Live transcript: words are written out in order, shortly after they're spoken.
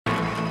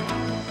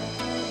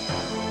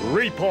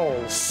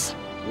Repulse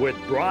with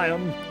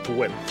Brian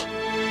Twitt.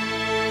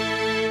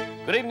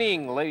 Good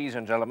evening, ladies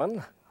and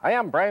gentlemen. I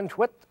am Brian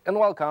Twitt, and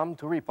welcome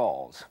to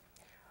Repulse.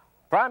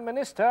 Prime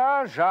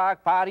Minister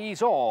Jacques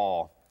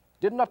Parizeau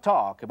did not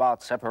talk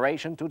about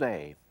separation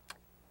today.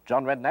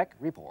 John Redneck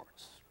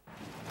reports.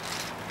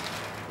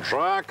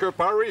 Jacques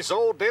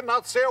Parizeau did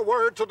not say a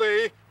word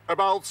today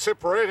about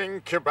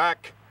separating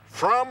Quebec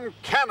from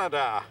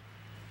Canada.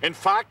 In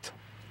fact,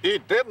 he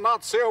did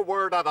not say a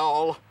word at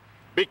all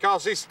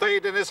because he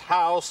stayed in his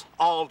house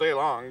all day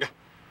long.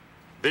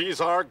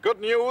 These are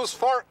good news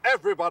for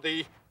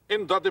everybody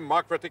in the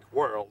democratic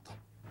world.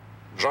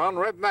 John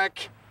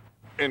Redneck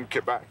in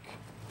Quebec.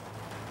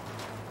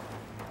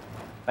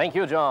 Thank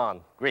you,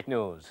 John. Great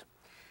news.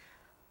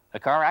 A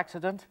car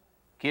accident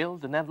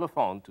killed an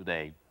anglophone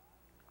today.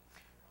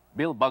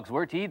 Bill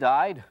Bugsworthy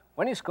died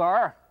when his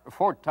car, a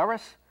Ford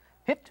Taurus,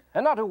 hit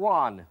another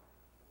one,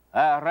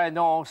 a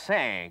Renault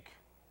 5.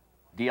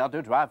 The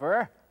other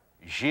driver,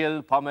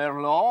 Gilles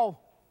Pomerleau,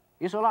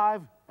 is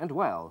alive and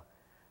well.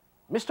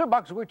 Mr.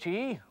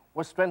 Bugsworthy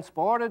was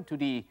transported to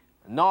the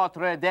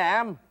Notre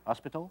Dame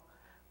Hospital,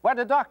 where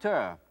the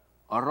doctor,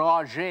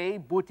 Roger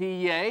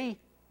Boutillier,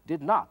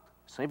 did not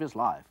save his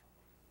life.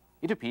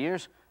 It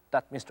appears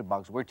that Mr.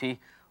 Bugsworthy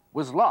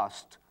was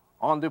lost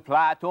on the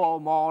Plateau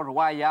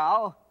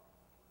Mont-Royal,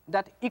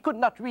 that he could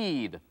not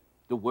read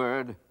the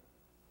word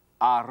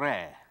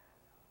arrêt.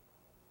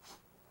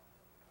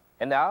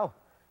 And now,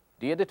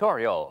 the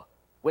editorial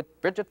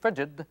with Bridget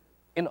Frigid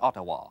in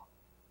Ottawa.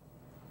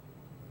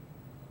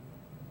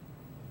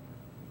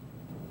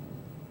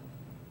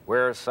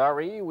 We're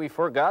sorry we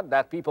forgot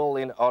that people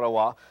in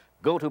Ottawa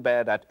go to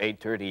bed at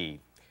 8:30.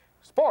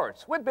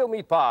 Sports with Bill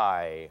Meat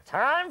Pie.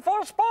 Time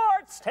for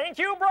sports. Thank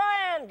you,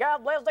 Brian.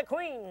 God bless the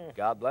Queen.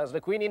 God bless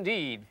the Queen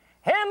indeed.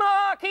 In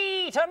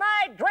hockey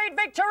tonight, great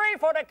victory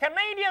for the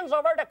Canadians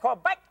over the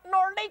Quebec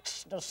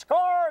Nordiques. The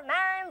score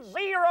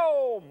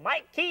 9-0.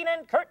 Mike Keane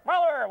and Kurt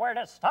Muller were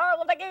the stars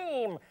of the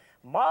game.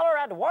 Muller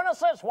had 1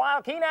 assist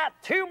while Keane had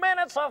 2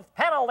 minutes of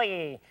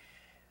penalty.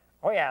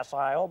 Oh yes,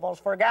 I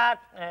almost forgot.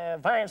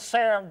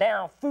 Vincent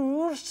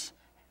Danfous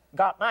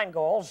got 9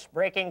 goals,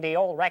 breaking the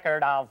old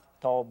record of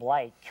Toe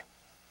Blake.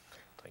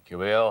 Thank you,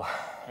 Bill.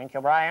 Thank you,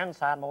 Brian.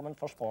 Sad moment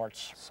for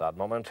sports. Sad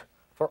moment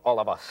for all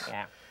of us.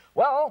 Yeah.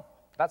 Well,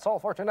 that's all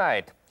for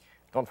tonight.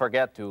 Don't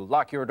forget to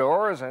lock your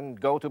doors and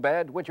go to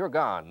bed with your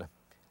gun.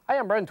 I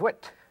am Brent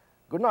Twitt.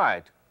 Good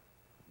night.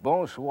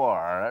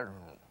 Bonsoir.